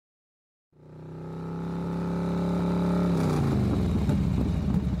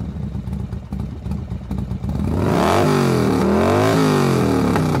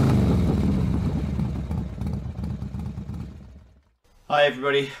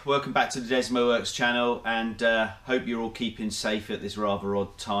everybody, welcome back to the Desmo Works channel, and hope you're all keeping safe at this rather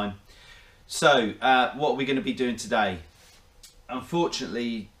odd time. So what are we going to be doing today?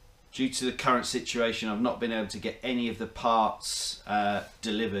 Unfortunately, due to the current situation, I've not been able to get any of the parts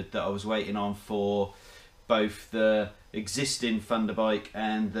delivered that I was waiting on for both the existing Thunderbike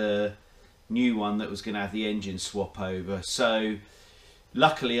and the new one that was going to have the engine swap over. So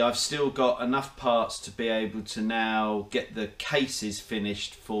luckily I've still got enough parts to be able to now get the cases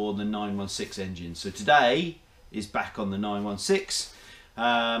finished for the 916 engine. So today is back on the 916.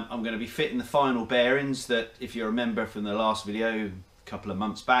 I'm going to be fitting the final bearings that, if you remember from the last video a couple of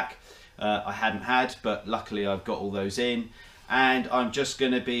months back, I hadn't had, but luckily I've got all those in. And I'm just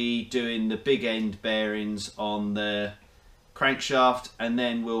going to be doing the big end bearings on the crankshaft, and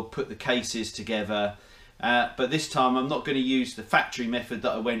then we'll put the cases together. But this time I'm not going to use the factory method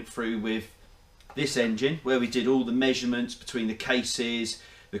that I went through with this engine, where we did all the measurements between the cases,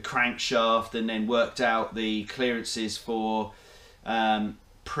 the crankshaft, and then worked out the clearances for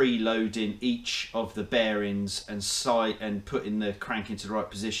preloading each of the bearings and putting the crank into the right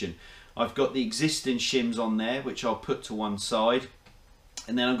position. I've got the existing shims on there, which I'll put to one side,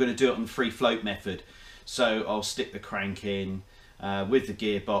 and then I'm going to do it on the free float method. So I'll stick the crank in with the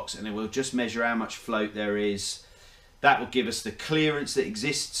gearbox, and then we'll just measure how much float there is. That will give us the clearance that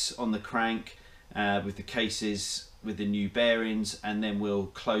exists on the crank with the cases with the new bearings, and then we'll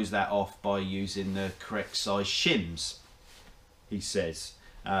close that off by using the correct size shims, he says.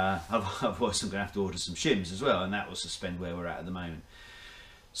 Otherwise I'm going to have to order some shims as well, and that will suspend where we're at the moment.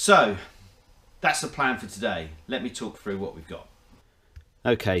 So that's the plan for today. Let me talk through what we've got.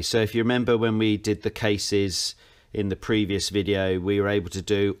 Okay, so if you remember when we did the cases in the previous video, we were able to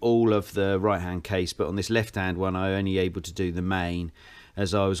do all of the right hand case, but on this left hand one I only able to do the main,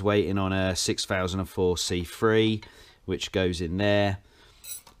 as I was waiting on a 6004 C3 which goes in there.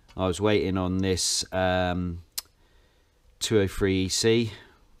 I was waiting on this 203 EC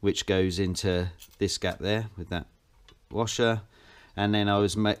which goes into this gap there with that washer, and then I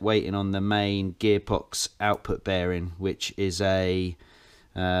was waiting on the main gearbox output bearing, which is a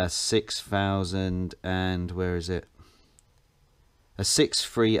 6000 and where is it, a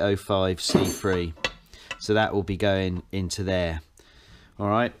 6305 C3, so that will be going into there. All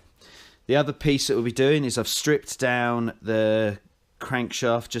right, the other piece that we'll be doing is I've stripped down the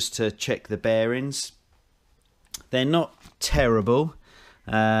crankshaft just to check the bearings. They're not terrible.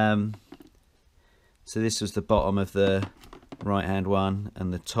 So this was the bottom of the right hand one,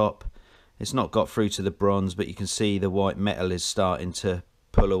 and the top, it's not got through to the bronze, but you can see the white metal is starting to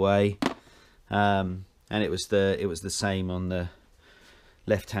pull away, and it was the same on the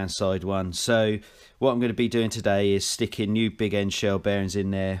left hand side one. So what I'm going to be doing today is sticking new big end shell bearings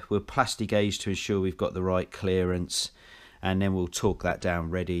in there. We'll plastigauge to ensure we've got the right clearance, and then we'll torque that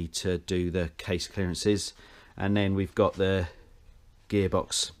down ready to do the case clearances. And then we've got the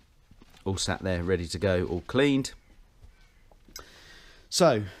gearbox all sat there ready to go, all cleaned.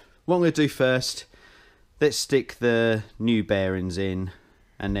 So what I'm going to do first, let's stick the new bearings in,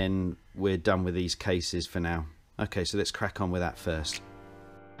 and then we're done with these cases for now. Okay, so let's crack on with that first.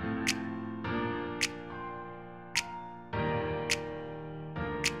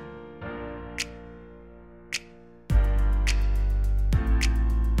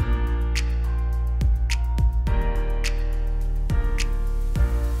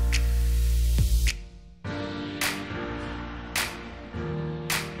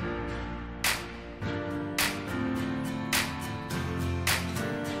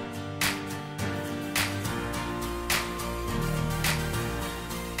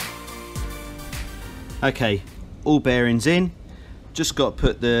 Okay, all bearings in. Just got to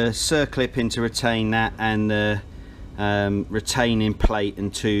put the circlip in to retain that, and the retaining plate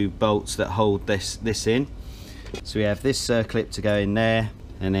and two bolts that hold this in. So we have this circlip to go in there,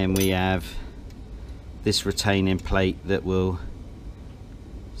 and then we have this retaining plate that will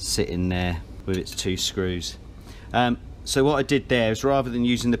sit in there with its two screws. So what I did there is, rather than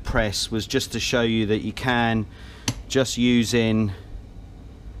using the press, was just to show you that you can, just using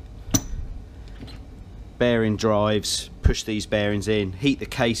bearing drives, push these bearings in, heat the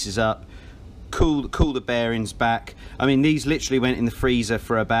cases up, cool the bearings back. I mean, these literally went in the freezer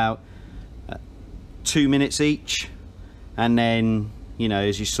for about 2 minutes each, and then, you know,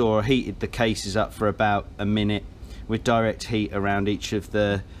 as you saw, I heated the cases up for about a minute with direct heat around each of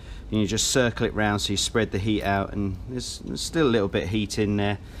the, you just circle it round so you spread the heat out, and there's still a little bit of heat in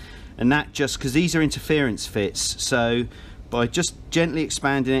there. And that just because these are interference fits, so by just gently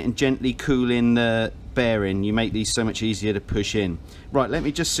expanding it and gently cooling the bearing, you make these so much easier to push in. Right, let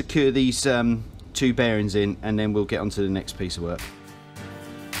me just secure these two bearings in, and then we'll get on to the next piece of work.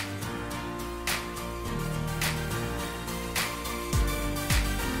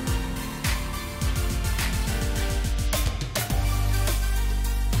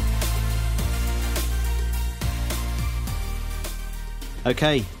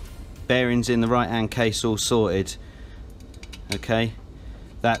 Okay, bearings in the right hand case all sorted. Okay,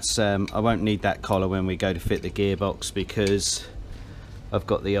 that's I won't need that collar when we go to fit the gearbox because I've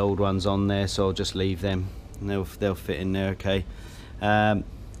got the old ones on there, so I'll just leave them and they'll fit in there. Okay,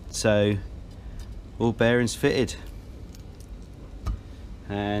 so all bearings fitted,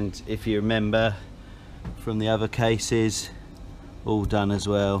 and if you remember from the other cases, all done as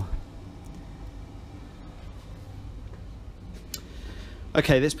well.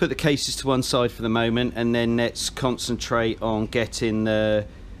 Okay, let's put the cases to one side for the moment, and then let's concentrate on getting the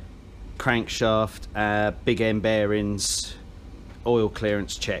crankshaft, big end bearings, oil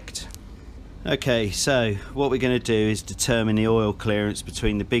clearance checked. Okay, so what we're going to do is determine the oil clearance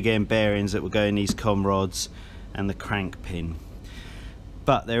between the big end bearings that will go in these com rods and the crank pin.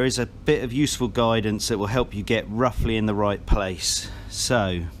 But there is a bit of useful guidance that will help you get roughly in the right place.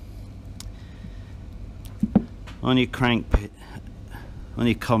 So on your crank pin, on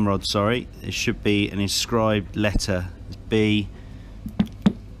your com rod, sorry, there should be an inscribed letter, B,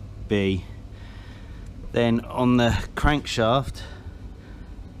 B. Then on the crankshaft,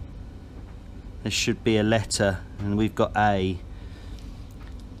 there should be a letter, and we've got A.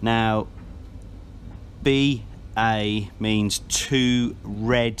 Now, BA means 2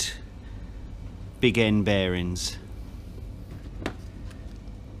 red big end bearings.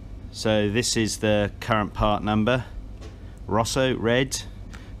 So this is the current part number. Rosso red.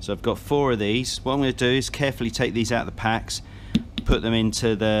 So I've got 4 of these. What I'm going to do is carefully take these out of the packs, put them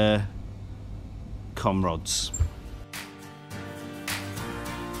into the com rods.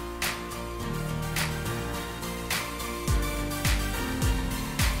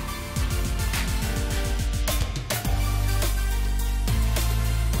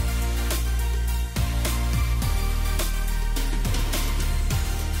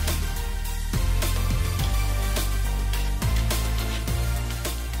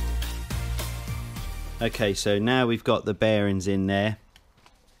 Okay, so now we've got the bearings in there.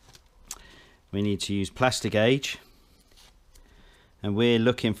 We need to use plastigauge, and we're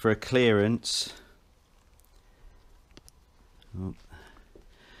looking for a clearance.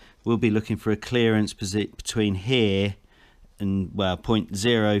 We'll be looking for a clearance between here and, well,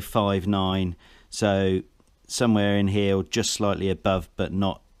 0.059, so somewhere in here or just slightly above, but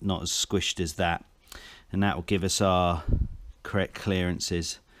not as squished as that, and that will give us our correct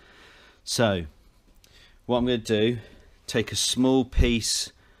clearances. So what I'm going to do, take a small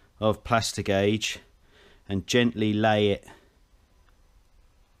piece of plastigauge and gently lay it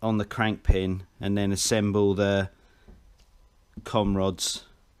on the crank pin, and then assemble the com rods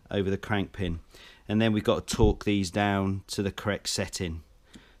over the crank pin, and then we've got to torque these down to the correct setting.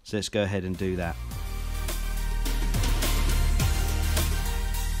 So let's go ahead and do that.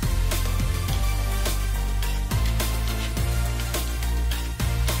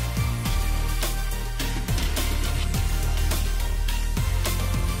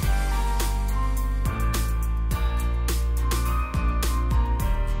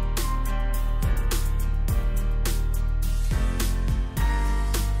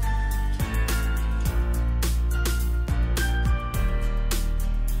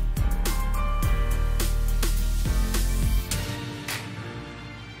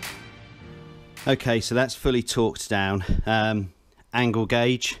 Okay, so that's fully torqued down. Angle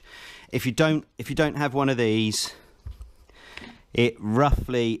gauge. If you don't have one of these, it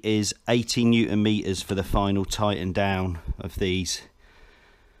roughly is 80 Newton meters for the final tighten down of these.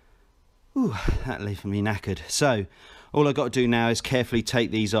 Ooh, that leaves me knackered. So all I've got to do now is carefully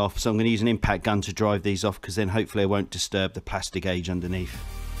take these off. So I'm going to use an impact gun to drive these off, because then hopefully I won't disturb the plastigauge underneath.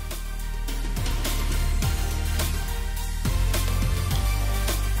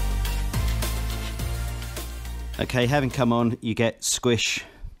 Okay, having come on, you get squish.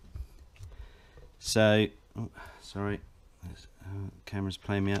 So, oh, sorry, camera's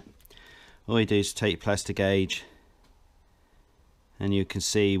playing me up. All you do is take your plastigauge, and you can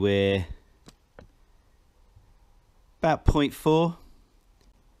see we're about 0.4.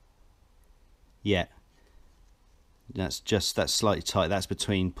 Yeah, that's slightly tight. That's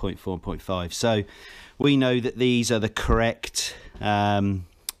between 0.4 and 0.5. So we know that these are the correct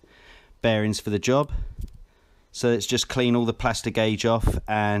bearings for the job. So let's just clean all the plastigauge off,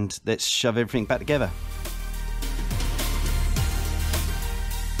 and let's shove everything back together.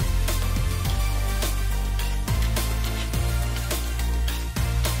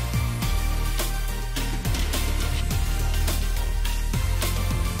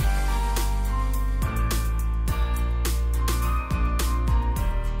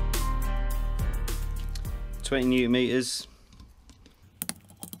 .20 Newton meters.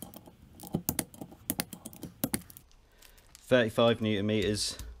 35 Newton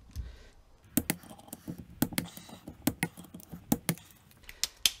meters.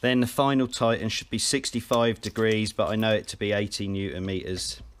 Then the final tighten should be 65 degrees, but I know it to be 80 Newton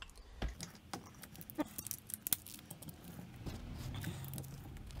meters.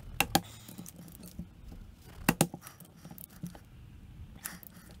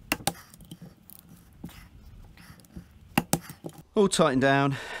 All tightened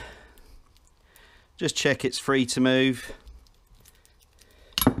down. Just check it's free to move.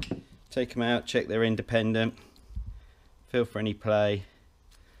 Take them out, check they're independent. Feel for any play.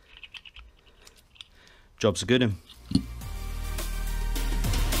 Job's a good one.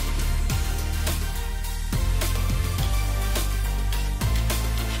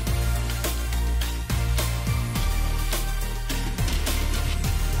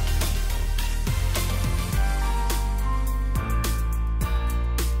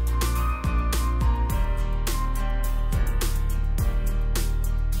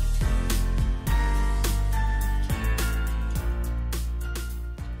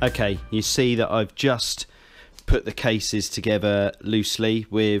 Okay, you see that I've just put the cases together loosely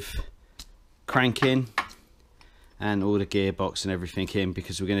with cranking and all the gearbox and everything in,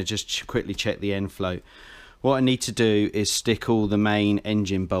 because we're going to just quickly check the end float. What I need to do is stick all the main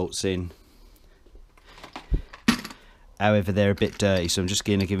engine bolts in. However, they're a bit dirty, so I'm just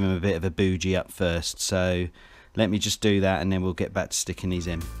going to give them a bit of a bougie up first. So let me just do that and then we'll get back to sticking these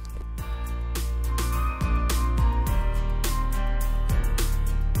in.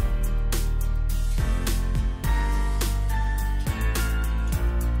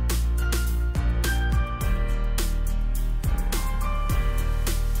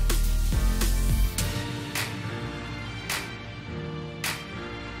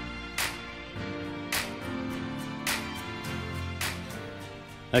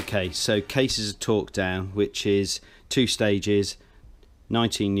 Okay, so cases are torqued down, which is 2 stages,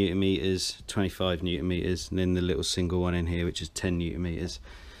 19 Newton meters, 25 Newton meters, and then the little single one in here, which is 10 Newton meters.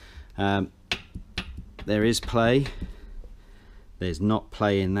 There is play. There's not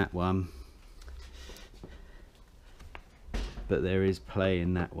play in that one, but there is play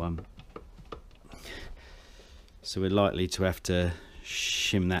in that one. So we're likely to have to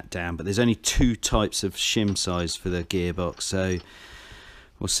shim that down, but there's only 2 types of shim size for the gearbox, so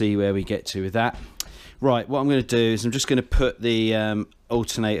we'll see where we get to with that. Right, what I'm going to do is I'm just going to put the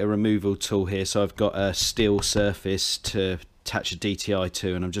alternator removal tool here, so I've got a steel surface to attach a DTI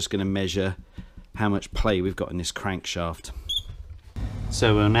to, and I'm just going to measure how much play we've got in this crankshaft.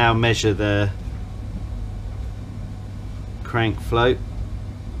 So we'll now measure the crank float.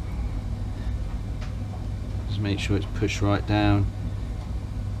 Just make sure it's pushed right down,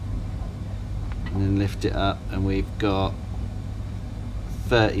 and then lift it up, and we've got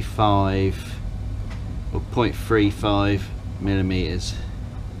 35 or 0.35 millimeters.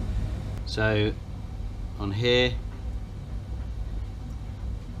 So on here,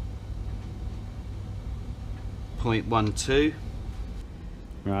 0.12,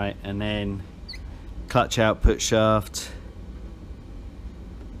 right, and then clutch output shaft,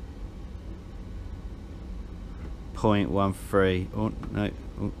 0.13. Oh no,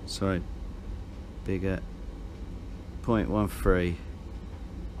 oh, sorry, bigger, 0.13.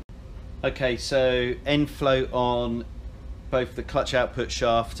 Okay, so end float on both the clutch output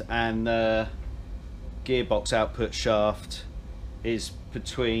shaft and the gearbox output shaft is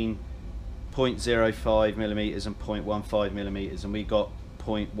between 0.05 millimeters and 0.15 millimeters, and we got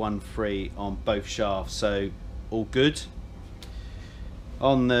 0.13 on both shafts, so all good.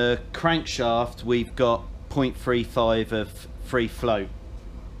 On the crankshaft, we've got 0.35 of free float.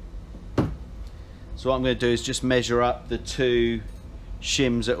 So what I'm going to do is just measure up the 2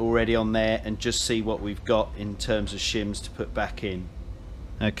 shims that are already on there and just see what we've got in terms of shims to put back in.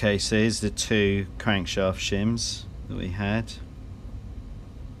 Okay, so here's the 2 crankshaft shims that we had.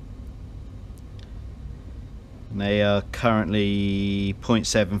 And they are currently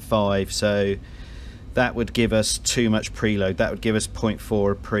 0.75, so that would give us too much preload. That would give us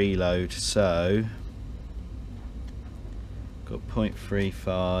 0.4 of preload. So got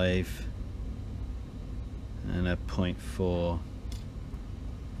 0.35 and a 0.4.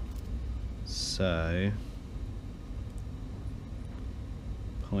 So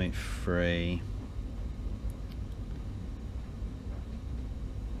 0.3,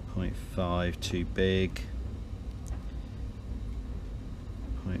 0.5 too big,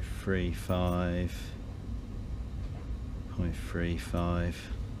 0.35, 0.35.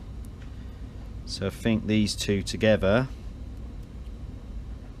 So I think these 2 together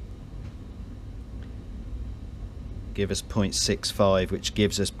give us 0.65, which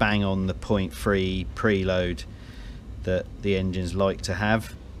gives us bang on the 0.3 preload that the engines like to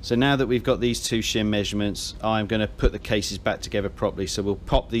have. So now that we've got these two shim measurements, I'm going to put the cases back together properly. So we'll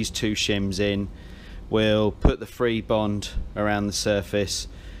pop these two shims in, we'll put the free bond around the surface,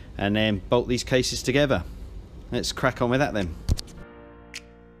 and then bolt these cases together. Let's crack on with that then.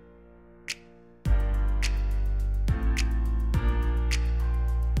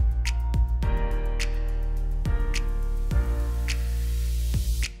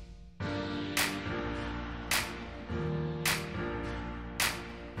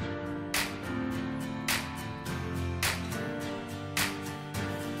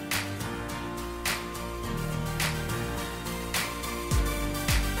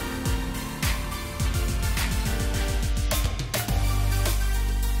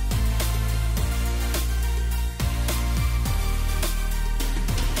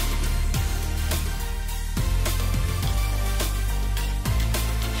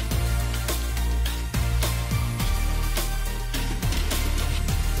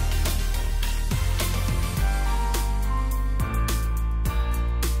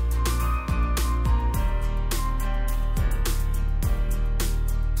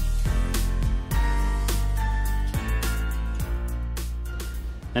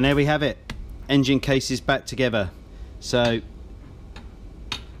 And there we have it, engine cases back together. So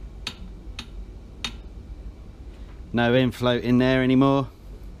no infloat in there anymore,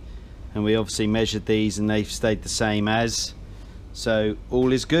 and we obviously measured these and they've stayed the same as, so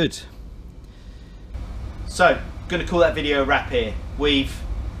all is good. So I'm going to call that video a wrap here. We've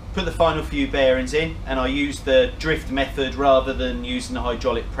put the final few bearings in, and I used the drift method rather than using the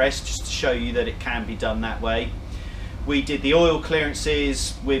hydraulic press, just to show you that it can be done that way. We did the oil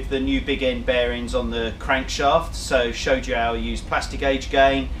clearances with the new big end bearings on the crankshaft, so showed you how I use plastigauge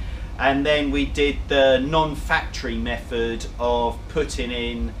gain, and then we did the non-factory method of putting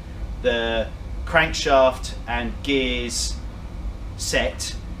in the crankshaft and gears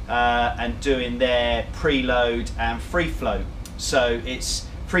set and doing their preload and free float. So it's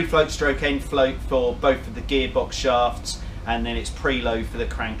free float stroke end float for both of the gearbox shafts, and then it's preload for the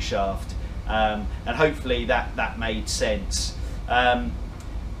crankshaft. And hopefully that made sense.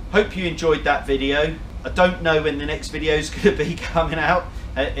 Hope you enjoyed that video. I don't know when the next video is going to be coming out,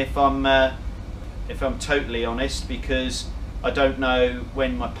 if I'm totally honest, because I don't know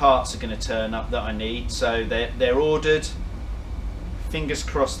when my parts are going to turn up that I need. So they're ordered. Fingers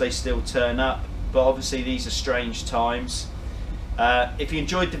crossed they still turn up, but obviously these are strange times. If you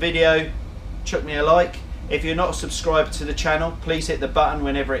enjoyed the video, chuck me a like. If you're not a subscriber to the channel, please hit the button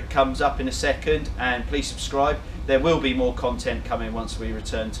whenever it comes up in a second, and please subscribe. There will be more content coming once we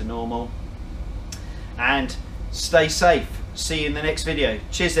return to normal. And stay safe. See you in the next video.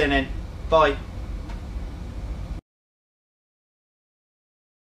 Cheers then. Bye.